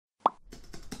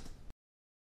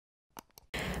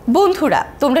বন্ধুরা,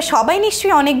 তোমরা সবাই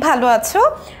নিশ্চয়ই অনেক ভালো আছো।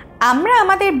 আমরা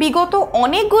আমাদের বিগত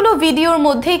অনেকগুলো ভিডিওর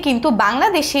মধ্যে কিন্তু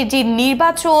বাংলাদেশের যে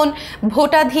নির্বাচন,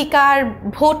 ভোটাধিকার,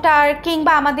 ভোটার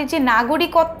কিংবা আমাদের যে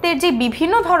নাগরিকত্বের যে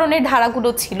বিভিন্ন ধরনের ধারাগুলো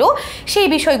ছিল সেই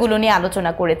বিষয়গুলো নিয়ে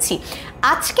আলোচনা করেছি।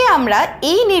 আজকে আমরা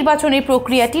এই নির্বাচনের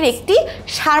প্রক্রিয়াটির একটি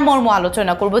সারমর্ম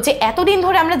আলোচনা করব, যে এতদিন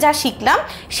ধরে আমরা যা শিখলাম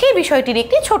সেই বিষয়টির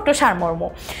একটি ছোট্ট সারমর্ম।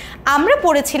 আমরা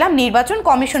পড়েছিলাম নির্বাচন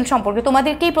কমিশন সম্পর্কে।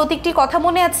 তোমাদের কি এই প্রতীকটির কথা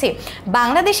মনে আছে?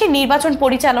 বাংলাদেশের নির্বাচন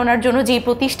পরিচালনার জন্য যে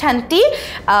প্রতিষ্ঠানটি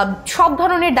সব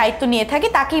ধরনের দায়িত্ব নিয়ে থাকে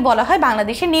তাকেই বলা হয়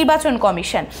বাংলাদেশের নির্বাচন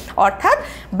কমিশন। অর্থাৎ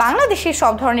বাংলাদেশের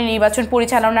সব ধরনের নির্বাচন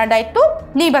পরিচালনার দায়িত্ব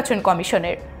নির্বাচন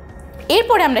কমিশনের।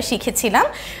 এরপরে আমরা শিখেছিলাম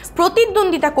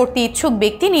প্রতিদ্বন্দ্বিতা করতে ইচ্ছুক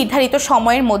ব্যক্তি নির্ধারিত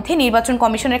সময়ের মধ্যে নির্বাচন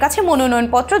কমিশনের কাছে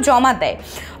মনোনয়নপত্র জমা দেয়।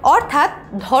 অর্থাৎ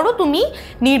ধরো তুমি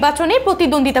নির্বাচনে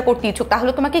প্রতিদ্বন্দ্বিতা করতে ইচ্ছুক,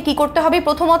 তাহলে তোমাকে কি করতে হবে?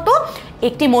 প্রথমত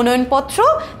একটি মনোনয়নপত্র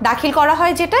দাখিল করা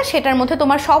হয়, সেটার মধ্যে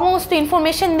তোমার সমস্ত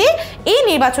ইনফরমেশন দিয়ে এই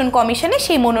নির্বাচন কমিশনে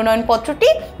সেই মনোনয়নপত্রটি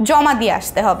জমা দিয়ে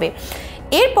আসতে হবে।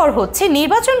 এরপর হচ্ছে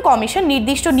নির্বাচন কমিশন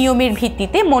নির্দিষ্ট নিয়মের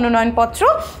ভিত্তিতে মনোনয়নপত্র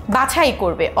বাছাই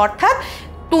করবে। অর্থাৎ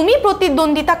তুমি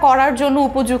প্রতিদ্বন্দ্বিতা করার জন্য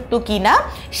উপযুক্ত কিনা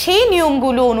সেই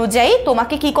নিয়মগুলো অনুযায়ী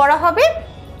তোমাকে কি করা হবে?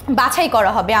 বাছাই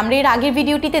করা হবে। আমরা এর আগের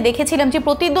ভিডিওটিতে দেখেছিলাম যে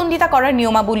প্রতিদ্বন্দ্বিতা করার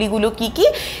নিয়মাবলীগুলো কি কি।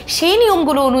 সেই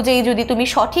নিয়মগুলো অনুযায়ী যদি তুমি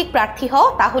সঠিক প্রার্থী হও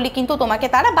তাহলে কিন্তু তোমাকে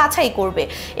তারা বাছাই করবে,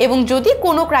 এবং যদি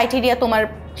কোনো ক্রাইটেরিয়া তোমার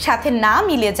সাথে না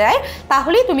মিলে যায়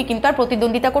তাহলেই তুমি কিন্তু আর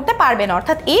প্রতিদ্বন্দ্বিতা করতে পারবে না।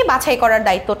 অর্থাৎ এই বাছাই করার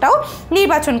দায়িত্বটাও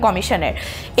নির্বাচন কমিশনের।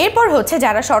 এরপর হচ্ছে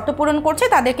যারা শর্ত পূরণ করছে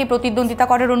তাদেরকে প্রতিদ্বন্দ্বিতা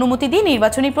করার অনুমতি দিয়ে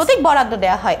নির্বাচনী প্রতীক বরাদ্দ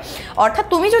দেওয়া হয়। অর্থাৎ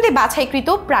তুমি যদি বাছাইকৃত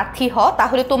প্রার্থী হও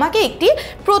তাহলে তোমাকে একটি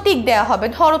প্রতীক দেওয়া হবে।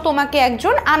 ধরো তোমাকে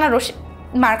একজন আনারস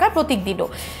মার্কার প্রতীক দিল।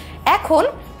 এখন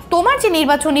তোমার যে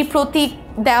নির্বাচনী প্রতীক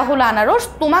দেওয়া হলো আনারস,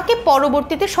 তোমাকে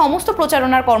পরবর্তীতে সমস্ত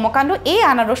প্রচারণার কর্মকাণ্ড এই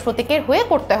আনারস প্রতীকের হয়ে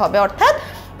করতে হবে। অর্থাৎ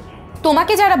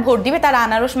তোমাকে যারা ভোট দিবে তারা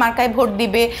আনারস মার্কায় ভোট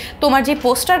দিবে। তোমার যে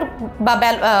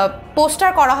পোস্টার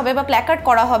করা হবে বা প্ল্যাকার্ড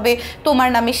করা হবে তোমার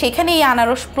নামে, সেখানে এই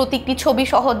আনারস প্রতীকটি ছবি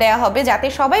সহ দেয়া হবে, যাতে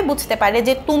সবাই বুঝতে পারে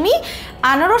যে তুমি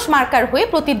আনারস মার্কার হয়ে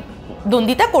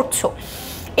প্রতিদ্বন্দ্বিতা করছো।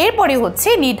 এরপরে হচ্ছে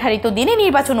নির্ধারিত দিনে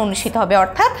নির্বাচন অনুষ্ঠিত হবে।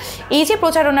 অর্থাৎ এই যে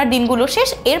প্রচারণার দিনগুলো শেষ,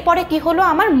 এরপরে কি হলো?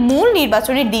 আমার মূল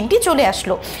নির্বাচনের দিনটি চলে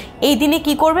আসলো। এই দিনে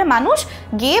কি করবে? মানুষ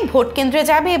গিয়ে ভোট কেন্দ্রে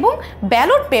যাবে এবং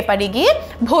ব্যালট পেপারে গিয়ে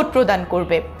ভোট প্রদান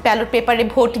করবে। ব্যালট পেপারে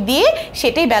ভোট দিয়ে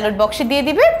সেটাই ব্যালট বক্সে দিয়ে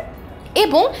দিবে,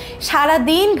 এবং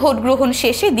সারাদিন ভোট গ্রহণ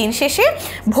শেষে দিন শেষে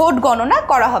ভোট গণনা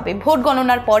করা হবে। ভোট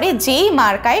গণনার পরে যেই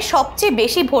মার্কায় সবচেয়ে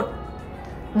বেশি ভোট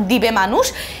দিবে মানুষ,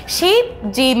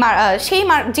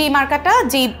 যেই মার্কাটা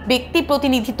যেই ব্যক্তি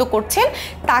প্রতিনিধিত্ব করছেন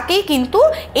তাকেই কিন্তু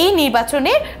এই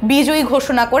নির্বাচনে বিজয়ী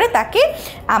ঘোষণা করে তাকে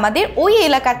আমাদের ওই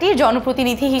এলাকাটির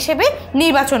জনপ্রতিনিধি হিসেবে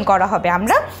নির্বাচন করা হবে।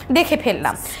 আমরা দেখে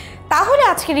ফেললাম। তাহলে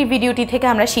আজকের এই ভিডিওটি থেকে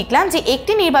আমরা শিখলাম যে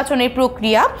একটি নির্বাচনের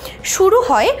প্রক্রিয়া শুরু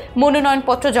হয়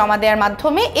মনোনয়নপত্র জমা দেওয়ার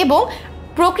মাধ্যমে, এবং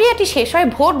প্রক্রিয়াটি শেষ হয়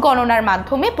ভোট গণনার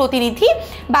মাধ্যমে, প্রতিনিধি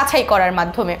বাছাই করার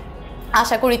মাধ্যমে।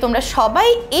 আশা করি তোমরা সবাই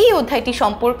এই অধ্যায়টি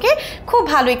সম্পর্কে খুব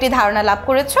ভালো একটি ধারণা লাভ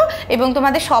করেছো, এবং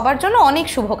তোমাদের সবার জন্য অনেক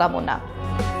শুভকামনা।